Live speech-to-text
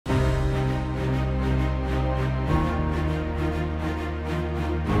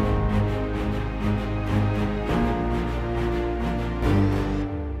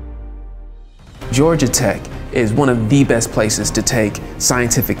Georgia Tech is one of the best places to take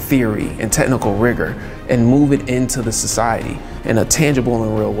scientific theory and technical rigor and move it into the society in a tangible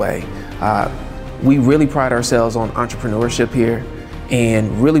and real way. We really pride ourselves on entrepreneurship here and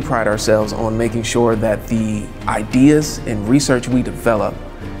really pride ourselves on making sure that the ideas and research we develop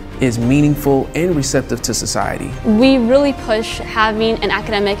is meaningful and receptive to society. We really push having an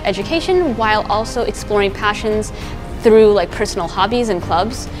academic education while also exploring passions through personal hobbies and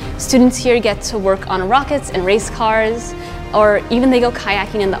clubs. Students here get to work on rockets and race cars, or even they go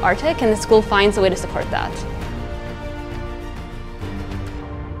kayaking in the Arctic, and the school finds a way to support that.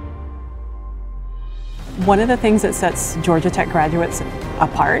 One of the things that sets Georgia Tech graduates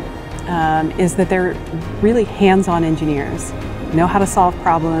apart is that they're really hands-on engineers. Know how to solve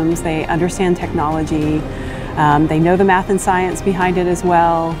problems, they understand technology, they know the math and science behind it as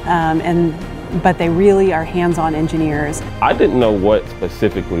well, but they really are hands-on engineers. I didn't know what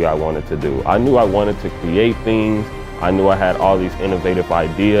specifically I wanted to do. I knew I wanted to create things. I knew I had all these innovative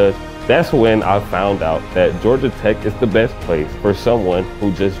ideas. That's when I found out that Georgia Tech is the best place for someone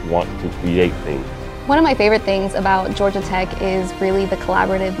who just wants to create things. One of my favorite things about Georgia Tech is really the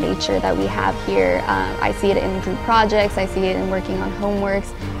collaborative nature that we have here. I see it in group projects, I see it in working on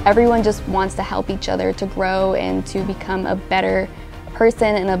homeworks. Everyone just wants to help each other to grow and to become a better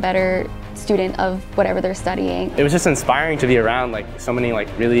person and a better student of whatever they're studying. It was just inspiring to be around so many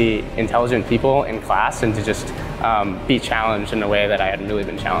really intelligent people in class and to just be challenged in a way that I hadn't really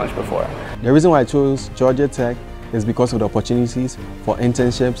been challenged before. The reason why I chose Georgia Tech is because of the opportunities for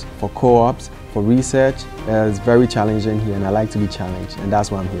internships, for co-ops, for research. It's very challenging here and I like to be challenged, and that's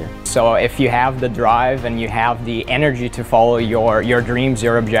why I'm here. So if you have the drive and you have the energy to follow your dreams,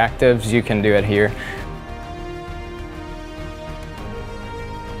 your objectives, you can do it here.